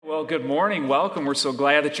good morning. Welcome. We're so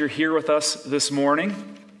glad that you're here with us this morning.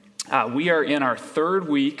 We are in our third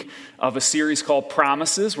week of a series called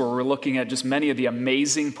Promises, where we're looking at just many of the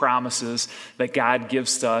amazing promises that God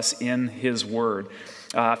gives to us in His Word.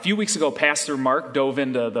 A few weeks ago, Pastor Mark dove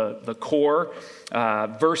into the core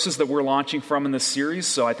verses that we're launching from in this series.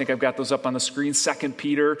 So I think I've got those up on the screen. 2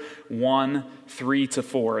 Peter 1,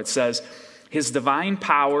 3-4. It says, "His divine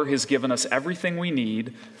power has given us everything we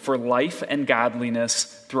need for life and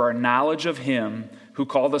godliness through our knowledge of Him who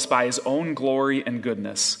called us by His own glory and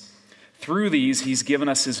goodness. Through these, He's given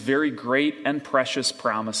us His very great and precious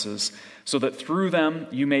promises, so that through them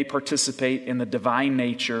you may participate in the divine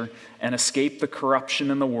nature and escape the corruption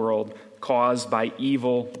in the world caused by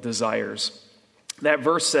evil desires." That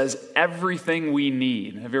verse says everything we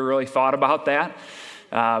need. Have you ever really thought about that?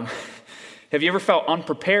 Have you ever felt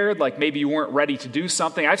unprepared, like maybe you weren't ready to do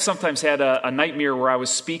something? I've sometimes had a nightmare where I was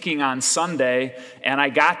speaking on Sunday, and I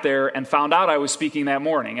got there and found out I was speaking that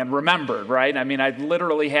morning and remembered, right? I mean, I'd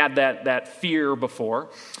literally had that fear before.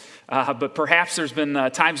 But perhaps there's been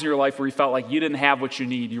times in your life where you felt like you didn't have what you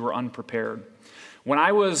need, you were unprepared. When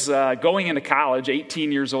I was going into college,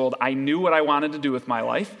 18 years old, I knew what I wanted to do with my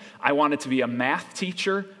life. I wanted to be a math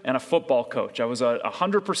teacher and a football coach. I was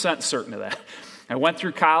 100% certain of that. I went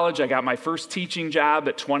through college. I got my first teaching job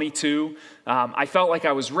at 22. I felt like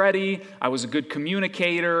I was ready. I was a good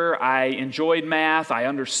communicator. I enjoyed math. I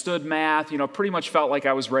understood math. Pretty much felt like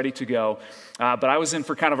I was ready to go. But I was in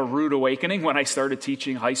for kind of a rude awakening when I started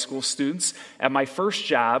teaching high school students. At my first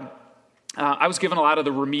job, I was given a lot of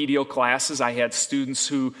the remedial classes. I had students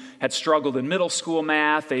who had struggled in middle school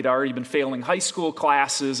math. They'd already been failing high school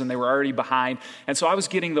classes, and they were already behind. And so I was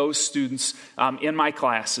getting those students in my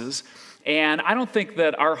classes. And I don't think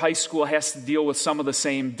that our high school has to deal with some of the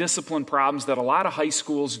same discipline problems that a lot of high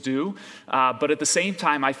schools do. But at the same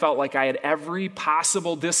time, I felt like I had every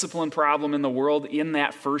possible discipline problem in the world in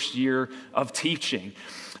that first year of teaching.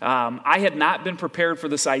 I had not been prepared for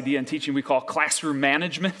this idea in teaching we call classroom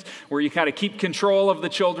management, where you kind of keep control of the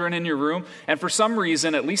children in your room. And for some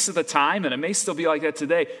reason, at least at the time, and it may still be like that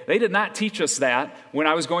today, they did not teach us that when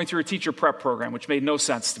I was going through a teacher prep program, which made no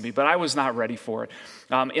sense to me, but I was not ready for it.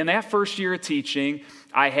 In that first year of teaching,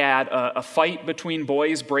 I had a fight between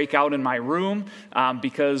boys break out in my room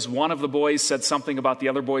because one of the boys said something about the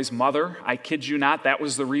other boy's mother. I kid you not, that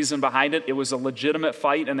was the reason behind it. It was a legitimate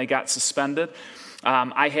fight, and they got suspended.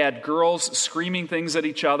 I had girls screaming things at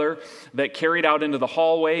each other that carried out into the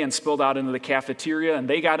hallway and spilled out into the cafeteria, and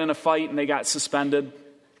they got in a fight and they got suspended.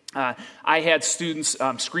 I had students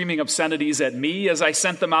screaming obscenities at me as I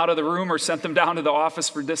sent them out of the room or sent them down to the office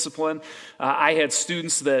for discipline. I had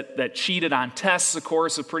students that cheated on tests, of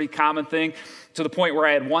course, a pretty common thing, to the point where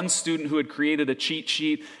I had one student who had created a cheat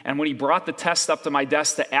sheet, and when he brought the test up to my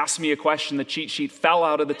desk to ask me a question, the cheat sheet fell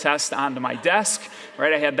out of the test onto my desk,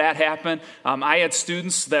 right? I had that happen. I had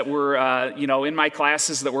students that were, in my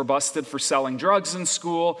classes that were busted for selling drugs in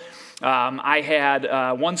school. I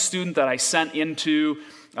had one student that I sent into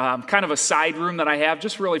kind of a side room that I have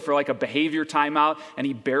just really for like a behavior timeout, and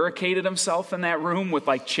he barricaded himself in that room with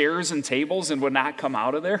like chairs and tables and would not come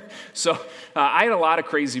out of there. So I had a lot of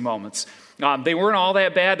crazy moments. They weren't all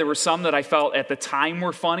that bad. There were some that I felt at the time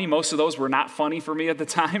were funny. Most of those were not funny for me at the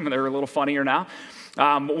time. They're a little funnier now.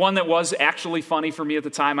 One that was actually funny for me at the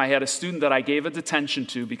time, I had a student that I gave a detention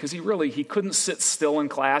to because he couldn't sit still in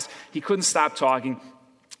class. He couldn't stop talking.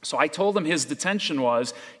 So I told him his detention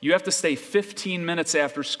was, you have to stay 15 minutes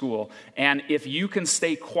after school, and if you can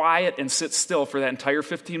stay quiet and sit still for that entire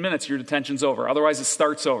 15 minutes, your detention's over. Otherwise, it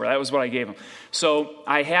starts over. That was what I gave him. So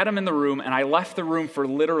I had him in the room, and I left the room for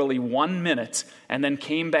literally 1 minute, and then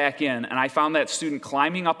came back in, and I found that student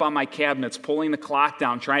climbing up on my cabinets, pulling the clock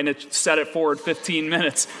down, trying to set it forward 15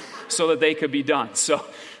 minutes so that they could be done. So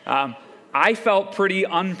I felt pretty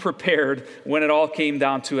unprepared when it all came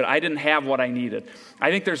down to it. I didn't have what I needed. I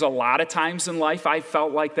think there's a lot of times in life I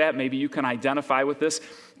felt like that. Maybe you can identify with this.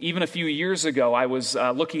 Even a few years ago, I was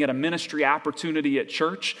looking at a ministry opportunity at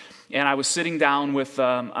church, and I was sitting down with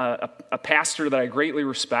a pastor that I greatly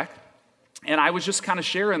respect. And I was just kind of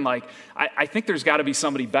sharing, like, I think there's got to be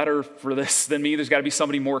somebody better for this than me. There's got to be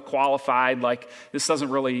somebody more qualified. Like, this doesn't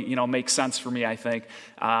really, make sense for me, I think.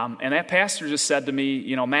 And that pastor just said to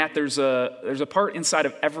me, Matt, there's a part inside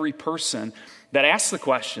of every person that asks the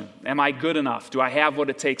question, am I good enough? Do I have what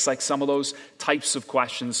it takes? Like some of those types of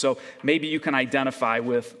questions. So maybe you can identify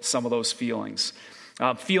with some of those feelings.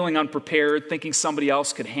 Feeling unprepared, thinking somebody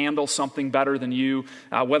else could handle something better than you,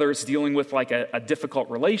 whether it's dealing with like a difficult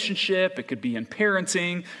relationship, it could be in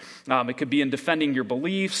parenting, it could be in defending your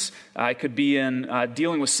beliefs, it could be in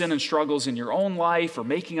dealing with sin and struggles in your own life or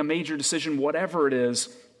making a major decision, whatever it is.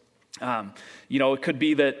 It could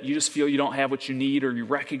be that you just feel you don't have what you need, or you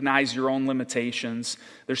recognize your own limitations.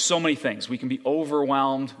 There's so many things. We can be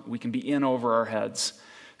overwhelmed. We can be in over our heads.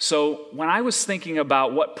 So when I was thinking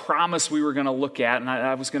about what promise we were going to look at, and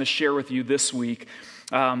I was going to share with you this week,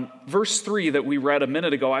 verse 3 that we read a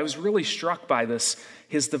minute ago, I was really struck by this.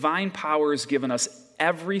 His divine power has given us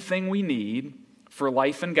everything we need for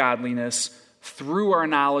life and godliness through our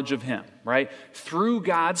knowledge of Him, right? Through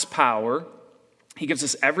God's power, He gives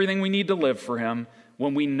us everything we need to live for Him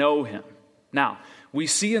when we know Him. Now, we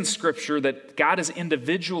see in Scripture that God has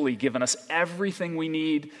individually given us everything we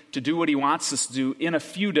need to do what He wants us to do in a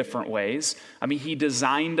few different ways. He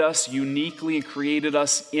designed us uniquely and created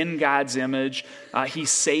us in God's image. He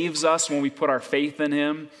saves us when we put our faith in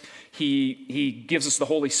Him. He gives us the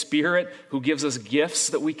Holy Spirit, who gives us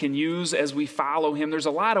gifts that we can use as we follow Him. There's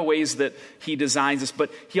a lot of ways that He designs us,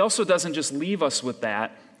 but He also doesn't just leave us with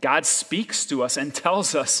that. God speaks to us and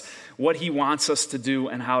tells us what He wants us to do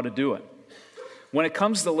and how to do it. When it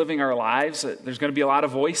comes to living our lives, there's going to be a lot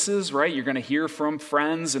of voices, right? You're going to hear from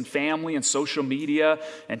friends and family and social media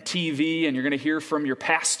and TV, and you're going to hear from your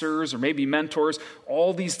pastors or maybe mentors,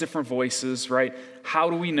 all these different voices, right? How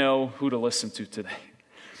do we know who to listen to today?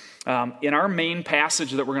 In our main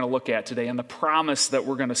passage that we're going to look at today, and the promise that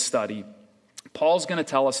we're going to study, Paul's going to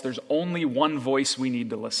tell us there's only one voice we need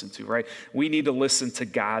to listen to, right? We need to listen to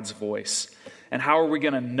God's voice. And how are we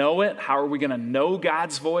going to know it? How are we going to know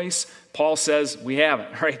God's voice? Paul says we have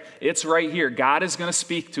it, right? It's right here. God is going to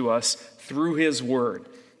speak to us through His Word.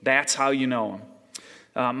 That's how you know Him.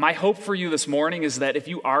 My hope for you this morning is that if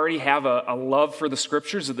you already have a love for the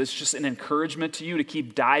Scriptures, that it's just an encouragement to you to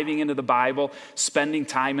keep diving into the Bible, spending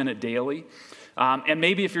time in it daily. And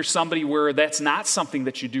maybe if you're somebody where that's not something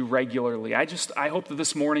that you do regularly, I hope that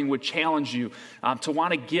this morning would challenge you to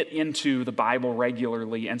want to get into the Bible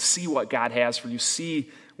regularly and see what God has for you, see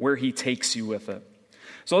where He takes you with it.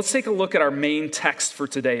 So let's take a look at our main text for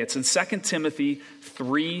today. It's in 2 Timothy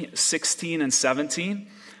 3:16 and 17.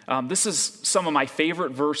 This is some of my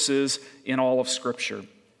favorite verses in all of Scripture.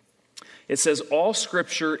 It says, "All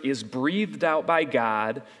Scripture is breathed out by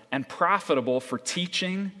God and profitable for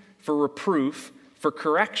teaching, for reproof, for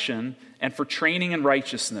correction, and for training in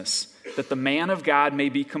righteousness, that the man of God may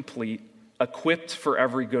be complete, equipped for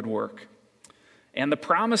every good work." And the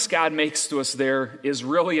promise God makes to us there is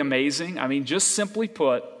really amazing. Just simply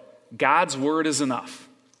put, God's word is enough.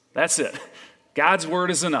 That's it. God's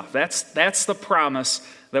word is enough. That's the promise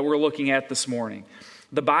that we're looking at this morning.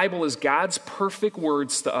 The Bible is God's perfect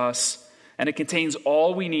words to us, and it contains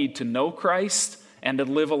all we need to know Christ and to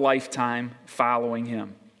live a lifetime following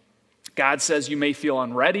Him. God says you may feel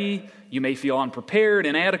unready, you may feel unprepared,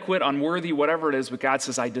 inadequate, unworthy, whatever it is, but God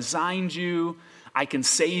says, I designed you, I can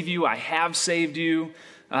save you, I have saved you.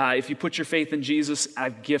 If you put your faith in Jesus,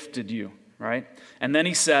 I've gifted you, right? And then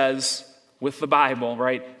He says, with the Bible,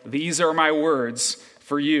 right, these are my words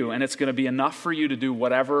for you, and it's going to be enough for you to do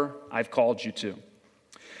whatever I've called you to.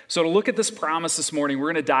 So to look at this promise this morning,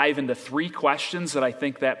 we're going to dive into three questions that I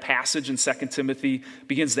think that passage in 2 Timothy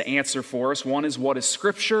begins to answer for us. One is, what is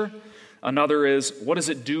Scripture? Another is, what does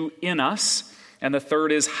it do in us? And the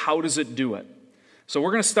third is, how does it do it? So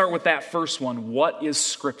we're going to start with that first one. What is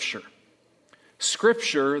Scripture?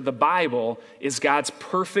 Scripture, the Bible, is God's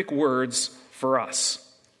perfect words for us.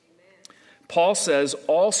 Paul says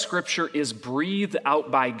all Scripture is breathed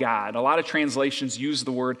out by God. A lot of translations use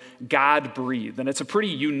the word God-breathed, and it's a pretty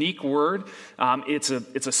unique word. It's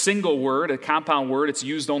a single word, a compound word. It's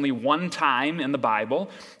used only one time in the Bible,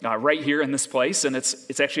 right here in this place, and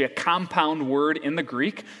it's actually a compound word in the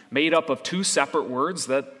Greek, made up of two separate words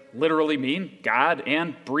that literally mean God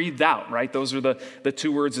and breathed out, right? Those are the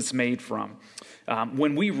two words it's made from.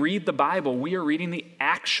 When we read the Bible, we are reading the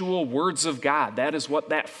actual words of God. That is what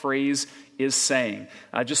that phrase is saying.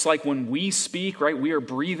 Just like when we speak, right, we are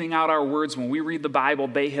breathing out our words. When we read the Bible,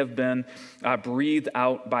 they have been breathed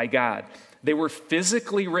out by God. They were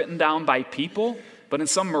physically written down by people, but in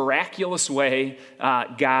some miraculous way,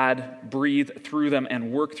 God breathed through them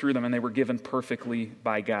and worked through them, and they were given perfectly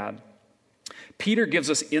by God. Peter gives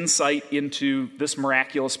us insight into this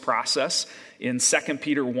miraculous process in 2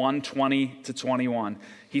 Peter 1:20-21.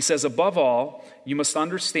 He says, above all, you must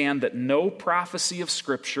understand that no prophecy of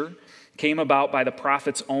Scripture came about by the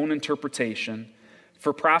prophet's own interpretation,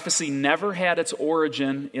 for prophecy never had its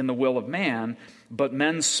origin in the will of man, but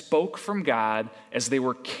men spoke from God as they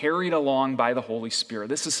were carried along by the Holy Spirit.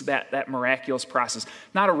 This is that miraculous process.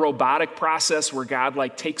 Not a robotic process where God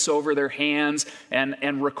takes over their hands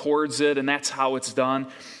and records it, and that's how it's done.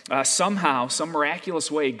 Somehow, some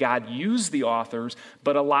miraculous way, God used the authors,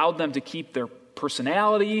 but allowed them to keep their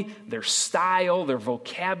personality, their style, their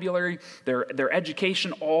vocabulary, their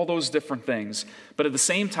education, all those different things. But at the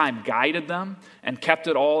same time, guided them and kept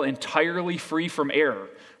it all entirely free from error.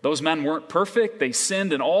 Those men weren't perfect. They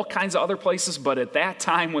sinned in all kinds of other places. But at that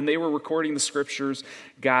time, when they were recording the scriptures,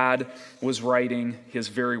 God was writing his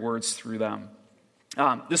very words through them.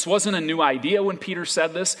 This wasn't a new idea when Peter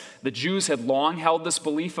said this. The Jews had long held this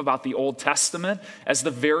belief about the Old Testament as the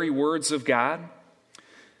very words of God.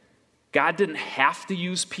 God didn't have to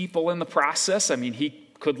use people in the process. I mean, he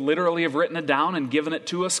could literally have written it down and given it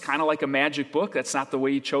to us kind of like a magic book. That's not the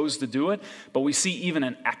way he chose to do it. But we see even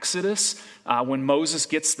in Exodus, when Moses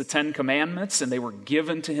gets the 10 Commandments and they were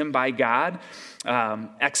given to him by God,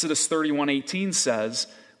 Exodus 31:18 says,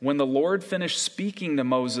 when the Lord finished speaking to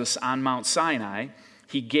Moses on Mount Sinai,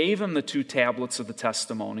 he gave him the 2 tablets of the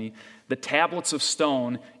testimony, the tablets of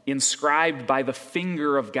stone inscribed by the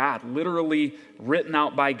finger of God, literally written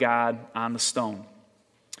out by God on the stone.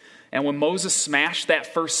 And when Moses smashed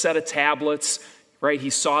that first set of tablets, right,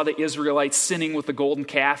 he saw the Israelites sinning with the golden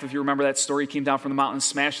calf. If you remember that story, he came down from the mountain and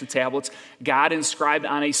smashed the tablets. God inscribed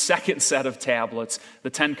on a second set of tablets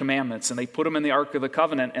the 10 Commandments, and they put them in the Ark of the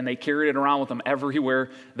Covenant, and they carried it around with them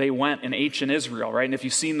everywhere they went in ancient Israel, right? And if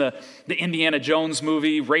you've seen the Indiana Jones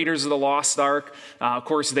movie, Raiders of the Lost Ark, of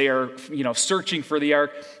course, they are searching for the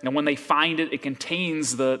Ark, and when they find it, it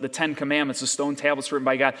contains the 10 Commandments, the stone tablets written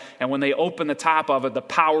by God, and when they open the top of it, the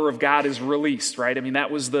power of God is released, right? I mean,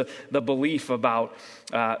 that was the belief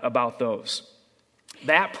about those.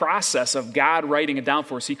 That process of God writing it down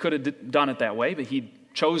for us, he could have done it that way, but he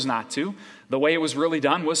chose not to. The way it was really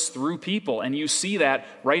done was through people, and you see that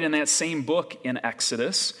right in that same book in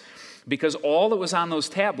Exodus, because all that was on those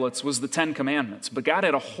tablets was the 10 Commandments, but God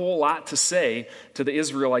had a whole lot to say to the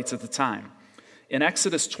Israelites at the time. In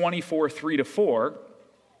Exodus 24:3-4,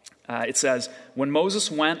 it says, when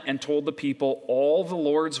Moses went and told the people all the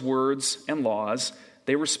Lord's words and laws,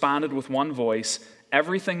 they responded with one voice,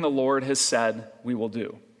 everything the Lord has said, we will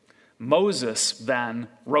do. Moses then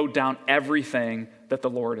wrote down everything that the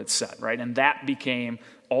Lord had said, right? And that became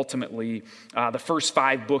ultimately the first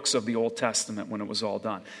 5 books of the Old Testament when it was all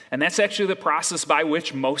done. And that's actually the process by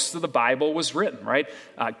which most of the Bible was written, right?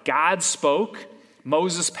 God spoke,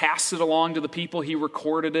 Moses passed it along to the people, he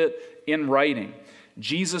recorded it in writing.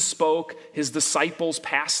 Jesus spoke, his disciples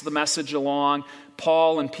passed the message along,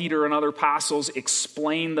 Paul and Peter and other apostles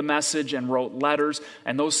explained the message and wrote letters,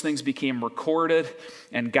 and those things became recorded,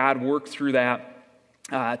 and God worked through that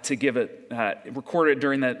to give it, recorded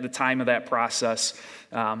during the time of that process,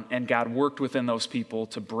 and God worked within those people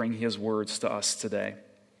to bring his words to us today.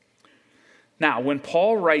 Now, when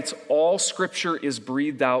Paul writes, all Scripture is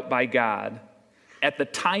breathed out by God, at the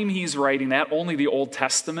time he's writing that, only the Old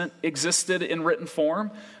Testament existed in written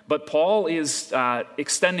form, but Paul is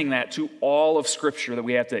extending that to all of Scripture that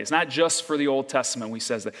we have today. It's not just for the Old Testament, he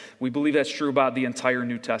says that. We believe that's true about the entire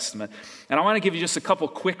New Testament. And I want to give you just a couple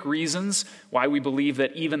quick reasons why we believe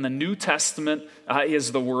that even the New Testament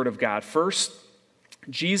is the Word of God. First,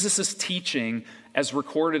 Jesus' teaching, as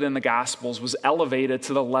recorded in the Gospels, was elevated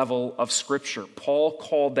to the level of Scripture. Paul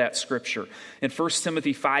called that Scripture. In 1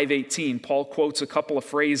 Timothy 5:18, Paul quotes a couple of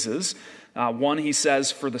phrases. One, he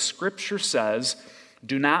says, for the Scripture says,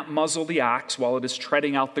 do not muzzle the ox while it is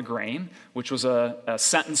treading out the grain, which was a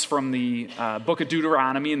sentence from the book of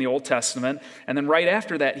Deuteronomy in the Old Testament. And then right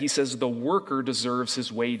after that, he says, the worker deserves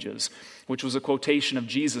his wages, which was a quotation of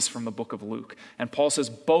Jesus from the book of Luke. And Paul says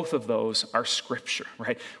both of those are Scripture,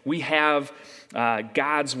 right? We have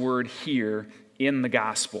God's word here in the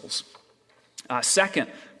Gospels. Second,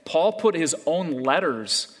 Paul put his own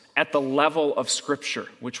letters at the level of Scripture,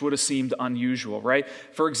 which would have seemed unusual, right?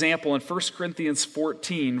 For example, in 1 Corinthians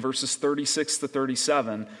 14, verses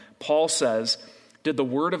 36-37, Paul says, did the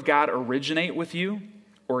word of God originate with you,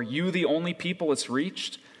 or are you the only people it's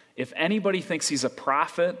reached? If anybody thinks he's a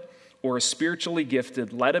prophet or is spiritually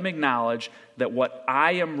gifted, let him acknowledge that what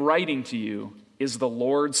I am writing to you is the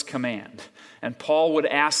Lord's command. And Paul would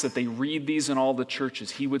ask that they read these in all the churches.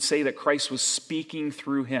 He would say that Christ was speaking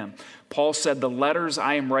through him. Paul said, the letters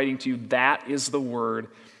I am writing to you, that is the word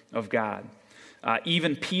of God.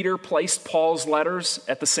 Even Peter placed Paul's letters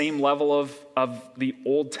at the same level of the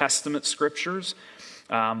Old Testament scriptures.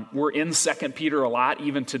 We're in 2 Peter a lot,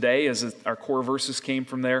 even today, as our core verses came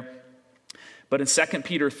from there. But in 2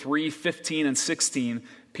 Peter 3:15 and 16,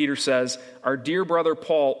 Peter says, our dear brother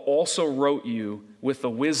Paul also wrote you with the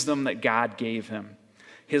wisdom that God gave him.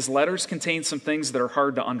 His letters contain some things that are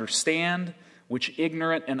hard to understand, which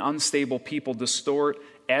ignorant and unstable people distort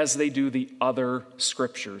as they do the other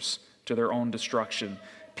scriptures to their own destruction.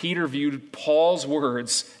 Peter viewed Paul's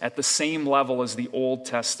words at the same level as the Old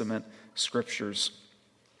Testament Scriptures.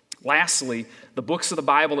 Lastly, the books of the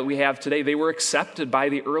Bible that we have today, they were accepted by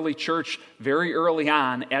the early church very early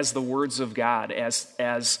on as the words of God,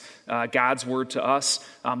 as God's word to us.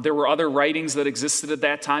 There were other writings that existed at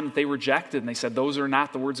that time that they rejected, and they said those are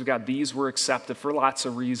not the words of God. These were accepted for lots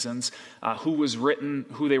of reasons,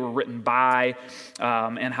 who they were written by,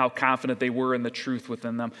 and how confident they were in the truth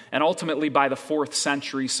within them. And ultimately, by the 4th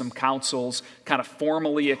century, some councils kind of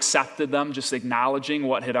formally accepted them, just acknowledging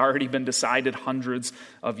what had already been decided hundreds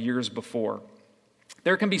of years before.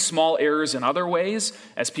 There can be small errors in other ways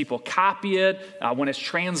as people copy it. When it's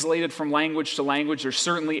translated from language to language, there's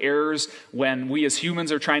certainly errors when we as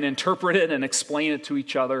humans are trying to interpret it and explain it to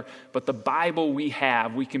each other. But the Bible we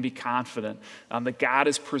can be confident that God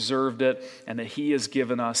has preserved it and that He has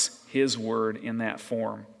given us His word in that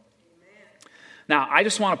form. Now, I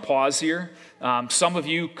just want to pause here. Some of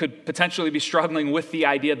you could potentially be struggling with the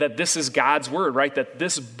idea that this is God's word, right? That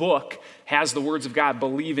this book has the words of God,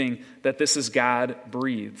 believing that this is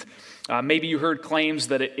God-breathed. Maybe you heard claims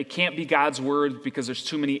that it can't be God's word because there's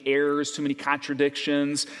too many errors, too many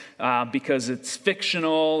contradictions, because it's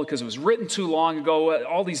fictional, because it was written too long ago,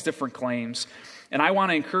 all these different claims. And I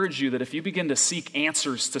want to encourage you that if you begin to seek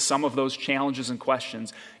answers to some of those challenges and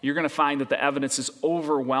questions, you're going to find that the evidence is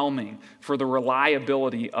overwhelming for the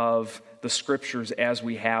reliability of the Scriptures as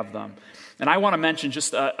we have them. And I want to mention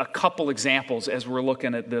just a couple examples as we're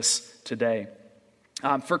looking at this today.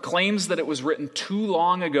 For claims that it was written too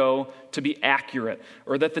long ago to be accurate,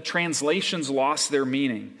 or that the translations lost their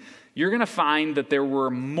meaning, you're going to find that there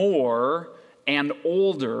were more and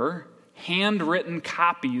older handwritten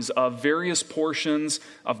copies of various portions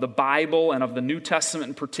of the Bible and of the New Testament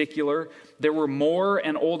in particular. There were more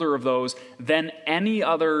and older of those than any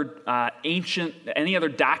other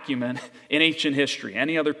document in ancient history,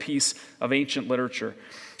 any other piece of ancient literature.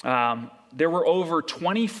 There were over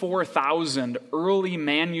 24,000 early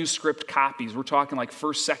manuscript copies. We're talking like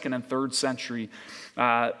 1st, 2nd, and 3rd century.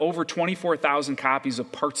 Over 24,000 copies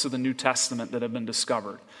of parts of the New Testament that have been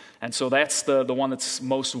discovered. And so that's the one that's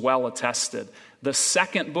most well attested. The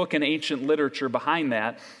second book in ancient literature behind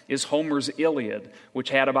that is Homer's Iliad,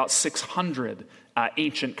 which had about 600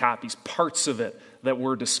 ancient copies, parts of it that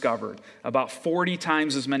were discovered. About 40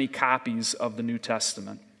 times as many copies of the New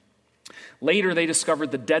Testament. Later, they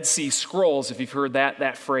discovered the Dead Sea Scrolls, if you've heard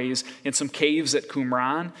that phrase, in some caves at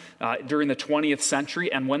Qumran during the 20th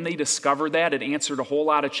century. And when they discovered that, it answered a whole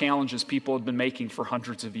lot of challenges people had been making for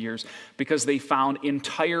hundreds of years, because they found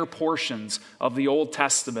entire portions of the Old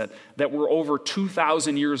Testament that were over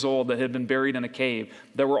 2,000 years old that had been buried in a cave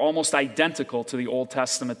that were almost identical to the Old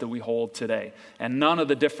Testament that we hold today. And none of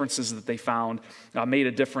the differences that they found made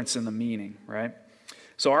a difference in the meaning, right?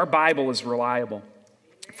 So our Bible is reliable.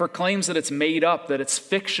 For claims that it's made up, that it's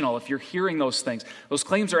fictional, if you're hearing those things, those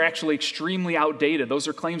claims are actually extremely outdated. Those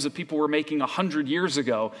are claims that people were making 100 years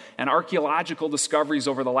ago, and archaeological discoveries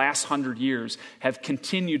over the last 100 years have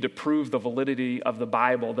continued to prove the validity of the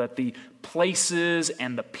Bible, that the places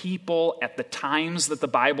and the people at the times that the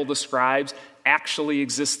Bible describes actually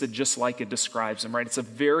existed just like it describes them, right? It's a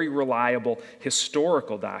very reliable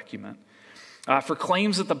historical document. For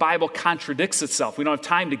claims that the Bible contradicts itself. We don't have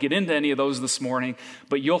time to get into any of those this morning,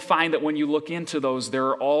 but you'll find that when you look into those, there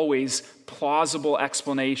are always plausible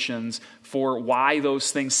explanations for why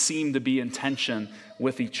those things seem to be in tension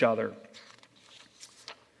with each other.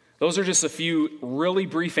 Those are just a few really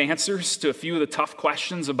brief answers to a few of the tough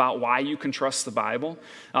questions about why you can trust the Bible.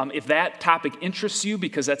 If that topic interests you,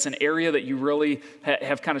 because that's an area that you really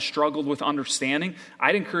have kind of struggled with understanding,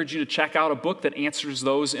 I'd encourage you to check out a book that answers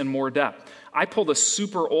those in more depth. I pulled a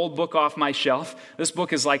super old book off my shelf. This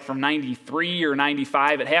book is like from 93 or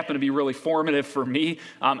 95. It happened to be really formative for me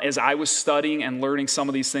as I was studying and learning some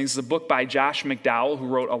of these things. It's a book by Josh McDowell, who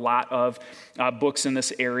wrote a lot of books in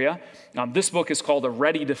this area. This book is called A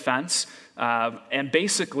Ready Defense. And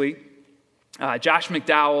basically, Josh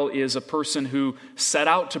McDowell is a person who set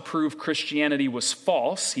out to prove Christianity was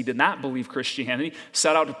false. He did not believe Christianity,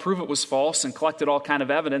 set out to prove it was false, and collected all kind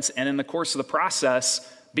of evidence. And in the course of the process,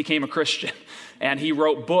 became a Christian. And he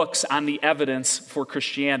wrote books on the evidence for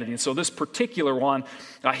Christianity. And so this particular one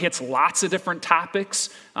hits lots of different topics,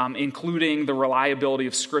 including the reliability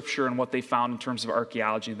of Scripture and what they found in terms of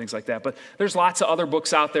archaeology and things like that. But there's lots of other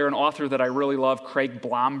books out there. An author that I really love, Craig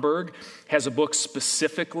Blomberg, has a book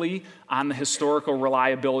specifically on the historical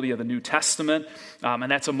reliability of the New Testament. And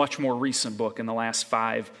that's a much more recent book in the last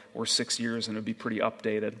 5 or 6 years, and it would be pretty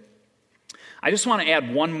updated. I just want to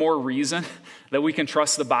add one more reason that we can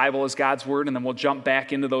trust the Bible as God's word, and then we'll jump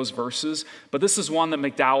back into those verses. But this is one that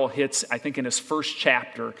McDowell hits, I think, in his first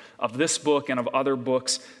chapter of this book and of other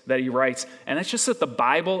books that he writes. And it's just that the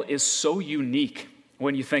Bible is so unique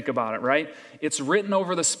when you think about it, right? It's written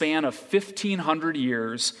over the span of 1,500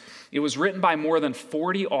 years. It was written by more than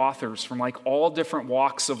 40 authors from like all different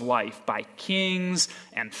walks of life, by kings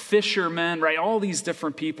and fishermen, right? All these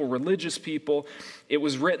different people, religious people. It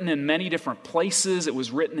was written in many different places. It was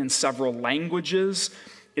written in several languages.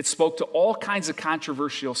 It spoke to all kinds of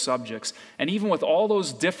controversial subjects. And even with all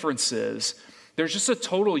those differences, there's just a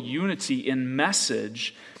total unity in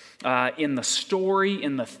message, in the story,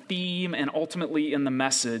 in the theme, and ultimately in the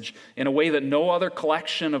message, in a way that no other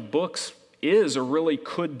collection of books is or really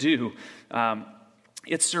could do.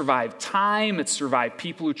 It survived time. It survived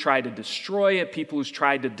people who tried to destroy it, people who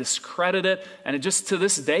tried to discredit it, and it just to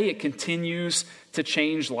this day it continues to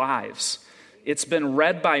change lives. It's been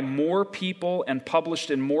read by more people and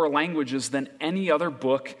published in more languages than any other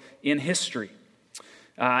book in history.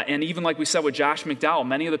 And even like we said with Josh McDowell,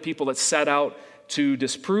 many of the people that set out to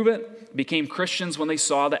disprove it became Christians when they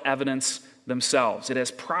saw the evidence themselves. It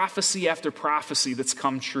has prophecy after prophecy that's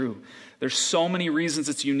come true. There's so many reasons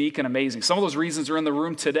it's unique and amazing. Some of those reasons are in the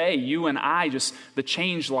room today. You and I, just the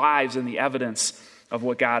changed lives and the evidence of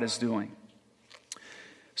what God is doing.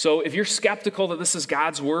 So if you're skeptical that this is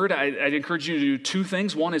God's word, I'd encourage you to do two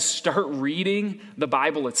things. One is start reading the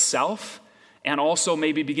Bible itself, and also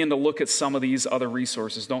maybe begin to look at some of these other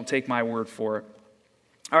resources. Don't take my word for it.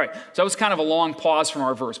 All right, so that was kind of a long pause from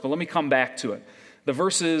our verse, but let me come back to it. The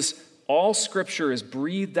verse is, all Scripture is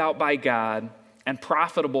breathed out by God and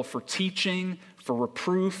profitable for teaching, for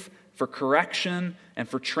reproof, for correction, and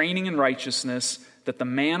for training in righteousness, that the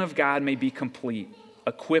man of God may be complete,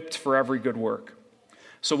 equipped for every good work.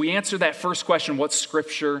 So we answered that first question, what's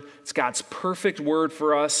Scripture? It's God's perfect word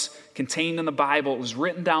for us, contained in the Bible. It was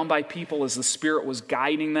written down by people as the Spirit was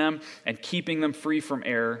guiding them and keeping them free from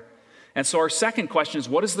error. And so our second question is,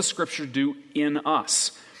 what does the Scripture do in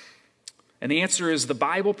us? And the answer is, the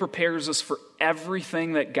Bible prepares us for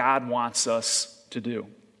everything that God wants us to do.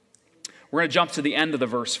 We're going to jump to the end of the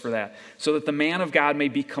verse for that. So that the man of God may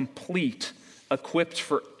be complete, equipped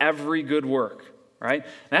for every good work. Right?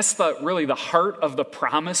 That's really the heart of the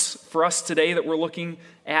promise for us today that we're looking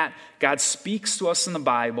at. God speaks to us in the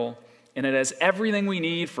Bible, and it has everything we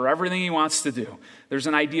need for everything He wants to do. There's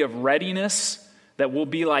an idea of readiness, that we'll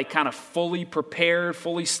be like kind of fully prepared,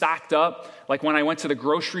 fully stocked up. Like when I went to the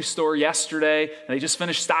grocery store yesterday, and they just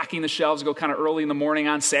finished stocking the shelves, go kind of early in the morning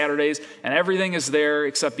on Saturdays, and everything is there,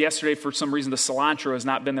 except yesterday, for some reason, the cilantro has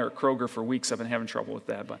not been there at Kroger for weeks. I've been having trouble with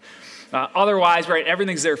that. But otherwise, right,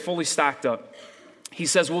 everything's there, fully stocked up. He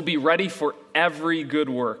says we'll be ready for every good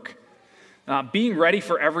work. Being ready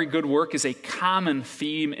for every good work is a common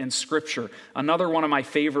theme in Scripture. Another one of my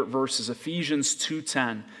favorite verses, Ephesians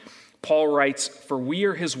 2:10. Paul writes, "For we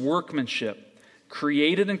are His workmanship,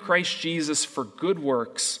 created in Christ Jesus for good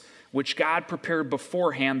works, which God prepared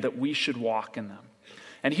beforehand that we should walk in them."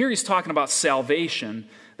 And here he's talking about salvation,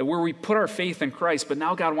 that where we put our faith in Christ, but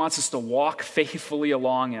now God wants us to walk faithfully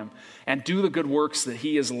along Him and do the good works that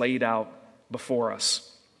He has laid out before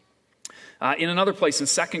us. In another place, in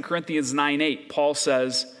 2 Corinthians 9:8, Paul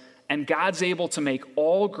says, "And God's able to make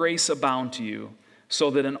all grace abound to you, so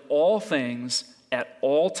that in all things, at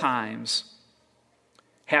all times,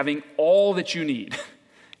 having all that you need,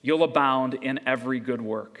 you'll abound in every good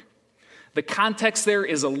work." The context there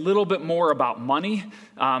is a little bit more about money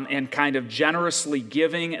and kind of generously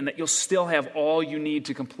giving, and that you'll still have all you need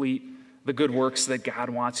to complete the good works that God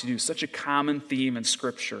wants you to do. Such a common theme in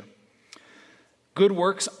Scripture. Good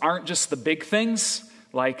works aren't just the big things,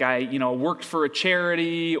 like I worked for a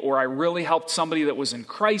charity, or I really helped somebody that was in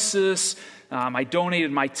crisis, I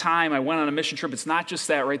donated my time, I went on a mission trip. It's not just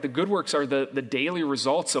that, right? The good works are the daily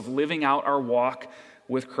results of living out our walk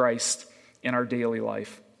with Christ in our daily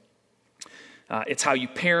life. It's how you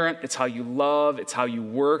parent, it's how you love, it's how you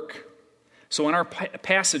work. So in our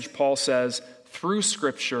passage, Paul says, through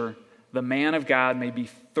Scripture, the man of God may be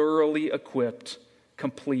thoroughly equipped,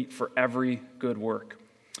 complete for every good work.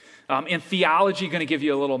 In theology, going to give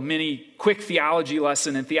you a little quick theology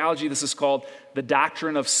lesson. In theology, this is called the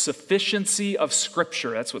doctrine of sufficiency of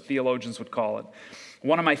Scripture. That's what theologians would call it.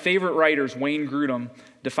 One of my favorite writers, Wayne Grudem,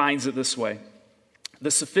 defines it this way.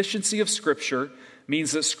 The sufficiency of Scripture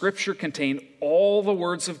means that Scripture contained all the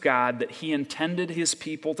words of God that He intended His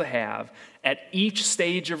people to have at each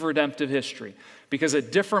stage of redemptive history. Because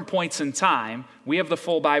at different points in time, we have the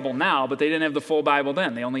full Bible now, but they didn't have the full Bible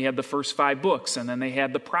then. They only had the first 5 books, and then they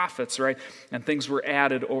had the prophets, right? And things were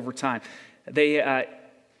added over time.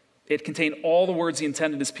 It contained all the words he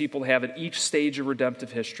intended his people to have at each stage of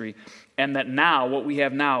redemptive history. And that now, what we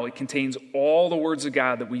have now, it contains all the words of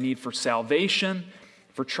God that we need for salvation,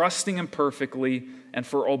 for trusting him perfectly, and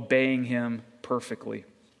for obeying him perfectly.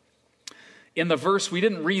 In the verse, we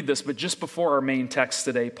didn't read this, but just before our main text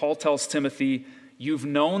today, Paul tells Timothy, "You've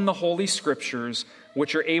known the Holy Scriptures,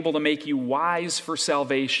 which are able to make you wise for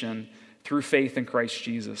salvation through faith in Christ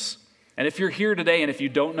Jesus." And if you're here today and if you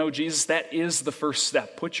don't know Jesus, that is the first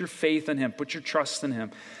step. Put your faith in him, put your trust in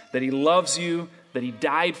him, that he loves you, that he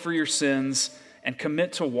died for your sins, and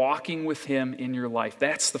commit to walking with him in your life.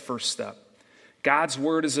 That's the first step. God's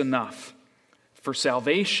word is enough for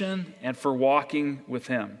salvation and for walking with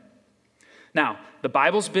him. Now, the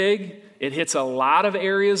Bible's big. It hits a lot of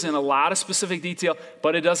areas in a lot of specific detail,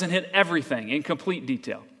 but it doesn't hit everything in complete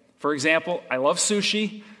detail. For example, I love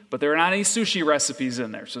sushi, but there are not any sushi recipes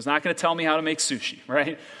in there, so it's not going to tell me how to make sushi,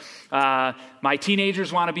 right? My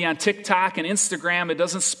teenagers want to be on TikTok and Instagram. It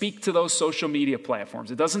doesn't speak to those social media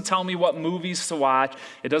platforms. It doesn't tell me what movies to watch.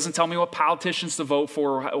 It doesn't tell me what politicians to vote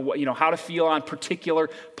for, how to feel on particular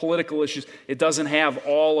political issues. It doesn't have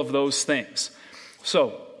all of those things.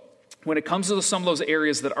 So, when it comes to some of those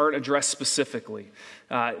areas that aren't addressed specifically,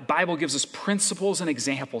 Bible gives us principles and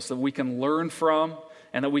examples that we can learn from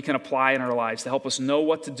and that we can apply in our lives to help us know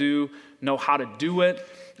what to do, know how to do it,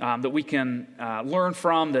 that we can learn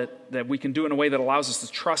from, that we can do it in a way that allows us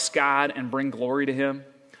to trust God and bring glory to him.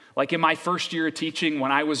 Like in my first year of teaching,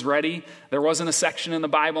 when I was ready, there wasn't a section in the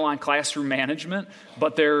Bible on classroom management,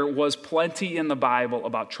 but there was plenty in the Bible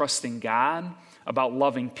about trusting God, about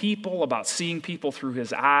loving people, about seeing people through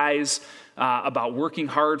his eyes, about working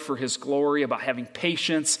hard for his glory, about having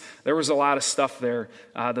patience. There was a lot of stuff there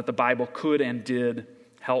that the Bible could and did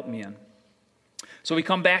help me in. So we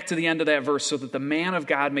come back to the end of that verse, so that the man of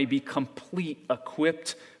God may be complete,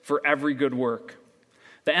 equipped for every good work.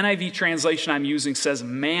 The NIV translation I'm using says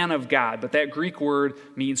man of God, but that Greek word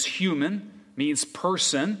means human, means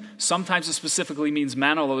person. Sometimes it specifically means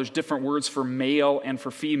men, although there's different words for male and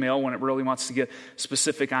for female when it really wants to get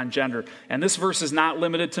specific on gender. And this verse is not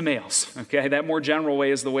limited to males, okay? That more general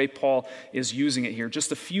way is the way Paul is using it here.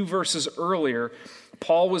 Just a few verses earlier,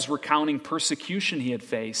 Paul was recounting persecution he had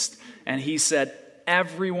faced, and he said,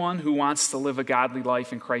 everyone who wants to live a godly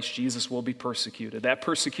life in Christ Jesus will be persecuted. That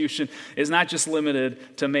persecution is not just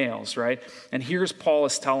limited to males, right? And here's Paul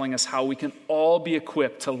is telling us how we can all be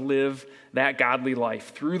equipped to live that godly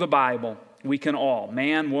life. Through the Bible, we can all,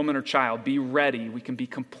 man, woman, or child, be ready. We can be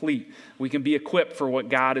complete. We can be equipped for what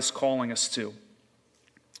God is calling us to.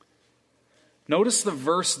 Notice the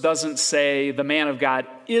verse doesn't say the man of God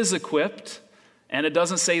is equipped, and it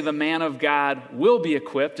doesn't say the man of God will be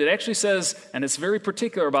equipped. It actually says, and it's very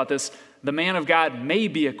particular about this, the man of God may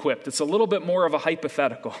be equipped. It's a little bit more of a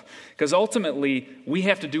hypothetical, because ultimately we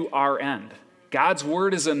have to do our end. God's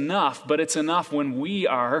word is enough, but it's enough when we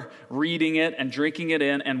are reading it and drinking it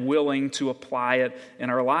in and willing to apply it in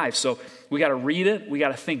our lives. So we got to read it. We got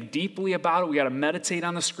to think deeply about it. We got to meditate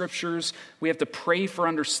on the scriptures. We have to pray for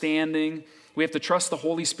understanding. We have to trust the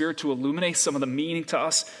Holy Spirit to illuminate some of the meaning to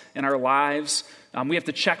us in our lives. We have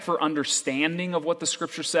to check for understanding of what the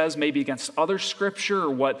scripture says, maybe against other scripture or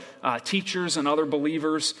what teachers and other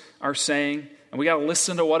believers are saying. And we got to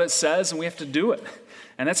listen to what it says, and we have to do it.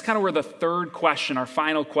 And that's kind of where the third question, our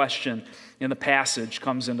final question in the passage,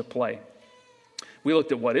 comes into play. We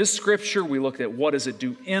looked at what is Scripture. We looked at what does it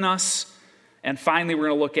do in us. And finally, we're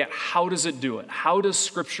going to look at how does it do it? How does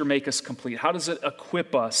Scripture make us complete? How does it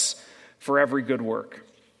equip us for every good work?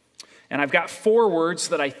 And I've got 4 words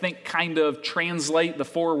that I think kind of translate the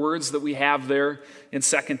 4 words that we have there in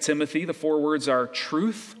 2 Timothy. The 4 words are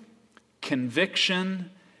truth,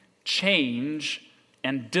 conviction, change,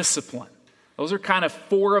 and discipline. Those are kind of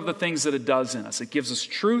 4 of the things that it does in us. It gives us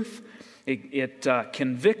truth, it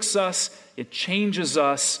convicts us, it changes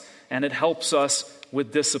us, and it helps us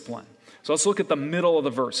with discipline. So let's look at the middle of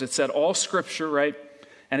the verse. It said all Scripture, right?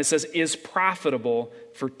 And it says is profitable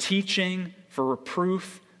for teaching, for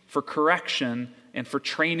reproof, for correction, and for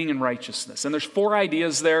training in righteousness. And there's 4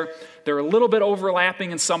 ideas there. They're a little bit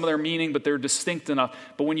overlapping in some of their meaning, but they're distinct enough.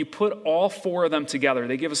 But when you put all 4 of them together,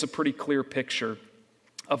 they give us a pretty clear picture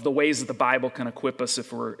of the ways that the Bible can equip us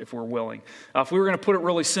if we're willing. If we were going to put it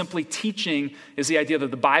really simply, teaching is the idea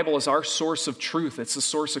that the Bible is our source of truth. It's the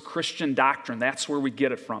source of Christian doctrine. That's where we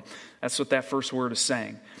get it from. That's what that first word is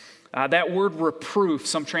saying. That word reproof,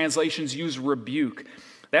 some translations use rebuke.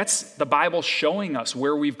 That's the Bible showing us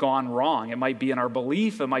where we've gone wrong. It might be in our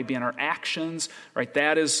belief. It might be in our actions. Right?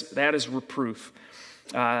 That is reproof.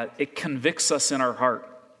 It convicts us in our heart.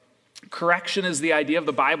 Correction is the idea of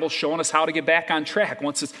the Bible showing us how to get back on track.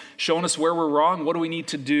 Once it's showing us where we're wrong, what do we need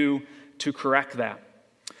to do to correct that?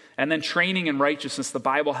 And then training in righteousness, the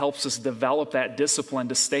Bible helps us develop that discipline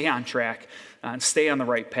to stay on track and stay on the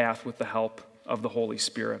right path with the help of the Holy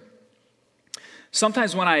Spirit.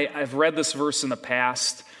 Sometimes when I've read this verse in the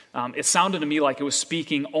past, it sounded to me like it was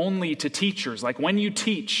speaking only to teachers. Like when you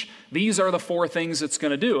teach, these are the 4 things it's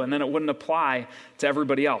going to do, and then it wouldn't apply to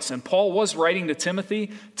everybody else. And Paul was writing to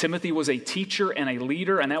Timothy. Timothy was a teacher and a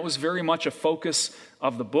leader, and that was very much a focus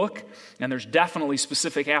of the book. And there's definitely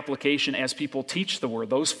specific application as people teach the word.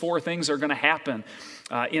 Those 4 things are going to happen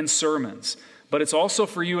in sermons. But it's also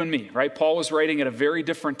for you and me, right? Paul was writing at a very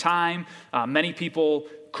different time. Many people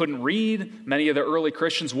couldn't read. Many of the early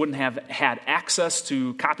Christians wouldn't have had access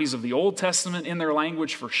to copies of the Old Testament in their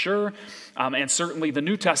language for sure. And certainly the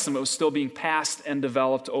New Testament was still being passed and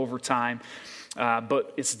developed over time.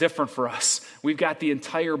 But it's different for us. We've got the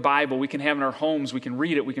entire Bible we can have in our homes. We can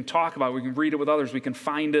read it. We can talk about it. We can read it with others. We can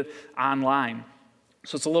find it online.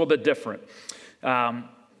 So it's a little bit different.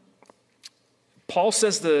 Paul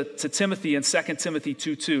says to Timothy in 2 Timothy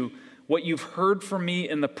 2:2, "What you've heard from me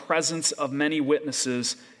in the presence of many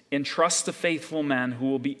witnesses, entrust to faithful men who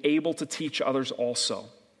will be able to teach others also."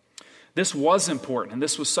 This was important, and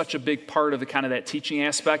this was such a big part of that teaching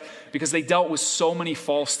aspect because they dealt with so many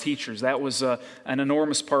false teachers. That was an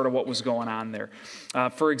enormous part of what was going on there.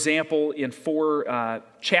 For example, in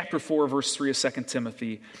chapter 4, verse 3 of 2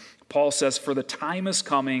 Timothy, Paul says, "For the time is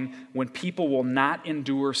coming when people will not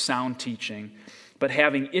endure sound teaching, but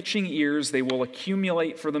having itching ears, they will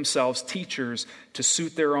accumulate for themselves teachers to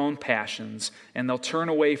suit their own passions, and they'll turn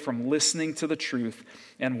away from listening to the truth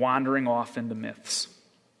and wandering off into myths."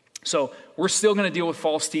 So we're still going to deal with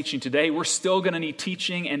false teaching today. We're still going to need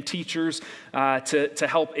teaching and teachers to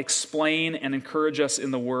help explain and encourage us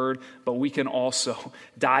in the Word, but we can also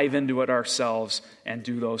dive into it ourselves and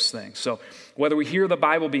do those things. So whether we hear the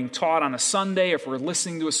Bible being taught on a Sunday, if we're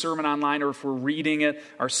listening to a sermon online, or if we're reading it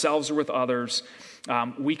ourselves or with others,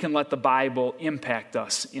 we can let the Bible impact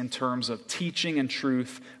us in terms of teaching and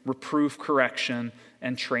truth, reproof, correction,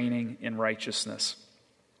 and training in righteousness.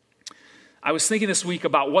 I was thinking this week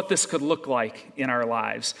about what this could look like in our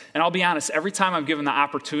lives. And I'll be honest, every time I'm given the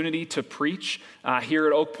opportunity to preach here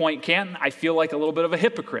at Oak Point Canton, I feel like a little bit of a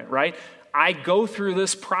hypocrite, right? I go through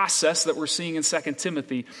this process that we're seeing in 2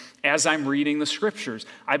 Timothy as I'm reading the scriptures.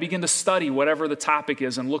 I begin to study whatever the topic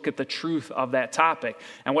is and look at the truth of that topic.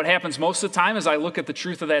 And what happens most of the time as I look at the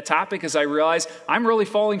truth of that topic is I realize I'm really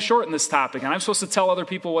falling short in this topic, and I'm supposed to tell other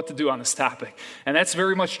people what to do on this topic. And that's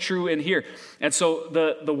very much true in here. And so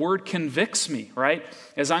the word convicts me, right?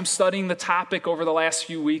 As I'm studying the topic over the last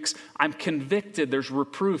few weeks, I'm convicted. There's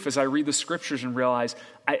reproof as I read the scriptures and realize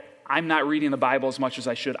I'm not reading the Bible as much as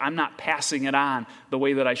I should. I'm not passing it on the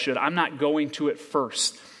way that I should. I'm not going to it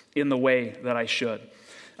first in the way that I should.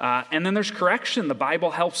 And then there's correction. The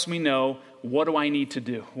Bible helps me know, what do I need to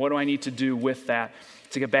do? What do I need to do with that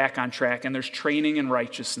to get back on track? And there's training in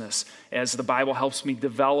righteousness as the Bible helps me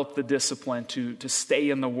develop the discipline to stay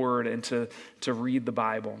in the Word and to read the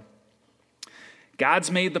Bible. God's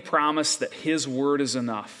made the promise that His Word is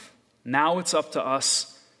enough. Now it's up to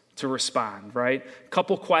us to respond, right? A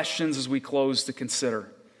couple questions as we close to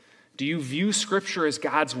consider. Do you view Scripture as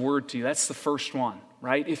God's Word to you? That's the first one,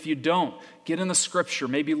 right? If you don't, get in the Scripture.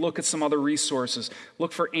 Maybe look at some other resources.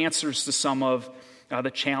 Look for answers to some of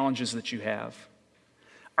the challenges that you have.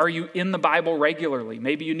 Are you in the Bible regularly?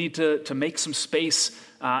 Maybe you need to make some space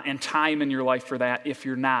and time in your life for that if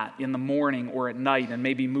you're not, in the morning or at night, and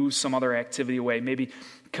maybe move some other activity away. Maybe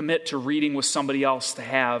commit to reading with somebody else to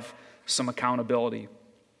have some accountability.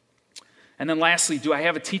 And then lastly, do I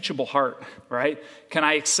have a teachable heart, right? Can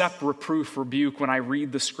I accept reproof, rebuke when I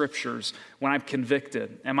read the scriptures, when I'm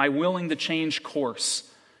convicted? Am I willing to change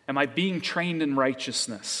course? Am I being trained in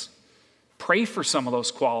righteousness? Pray for some of those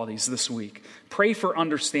qualities this week. Pray for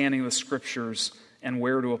understanding the scriptures and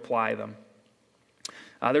where to apply them.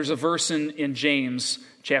 There's a verse in James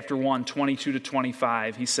chapter 1, 22 to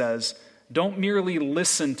 25. He says, "Don't merely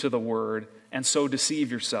listen to the word and so deceive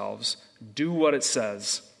yourselves. Do what it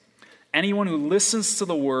says. Anyone who listens to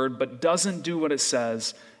the word but doesn't do what it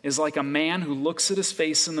says is like a man who looks at his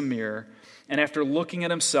face in the mirror and after looking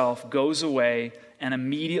at himself goes away and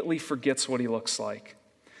immediately forgets what he looks like.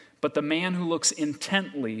 But the man who looks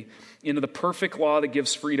intently into the perfect law that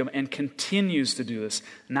gives freedom and continues to do this,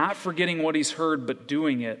 not forgetting what he's heard but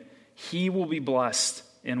doing it, he will be blessed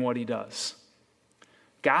in what he does."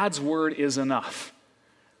 God's word is enough.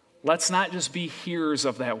 Let's not just be hearers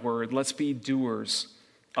of that word. Let's be doers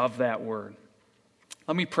of that word.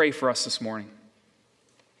 Let me pray for us this morning.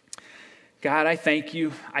 God, I thank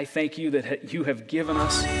you. I thank you that you have given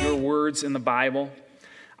us your words in the Bible.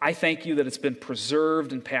 I thank you that it's been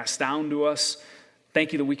preserved and passed down to us.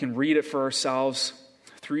 Thank you that we can read it for ourselves.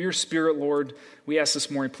 Through your Spirit, Lord, we ask this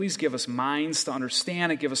morning, please give us minds to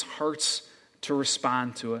understand and give us hearts to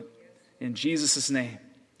respond to it. In Jesus' name,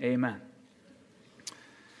 amen.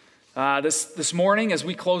 This morning, as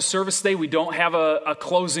we close service today, we don't have a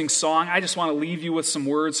closing song. I just want to leave you with some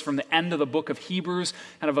words from the end of the book of Hebrews,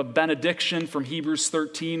 kind of a benediction from Hebrews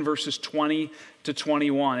 13, verses 20 to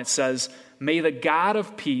 21. It says, "May the God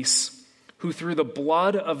of peace, who through the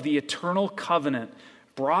blood of the eternal covenant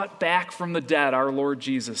brought back from the dead our Lord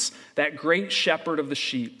Jesus, that great shepherd of the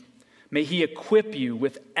sheep, may he equip you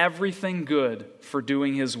with everything good for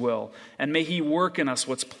doing his will, and may he work in us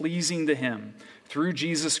what's pleasing to him, through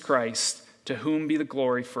Jesus Christ, to whom be the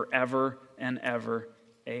glory forever and ever.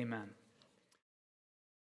 Amen."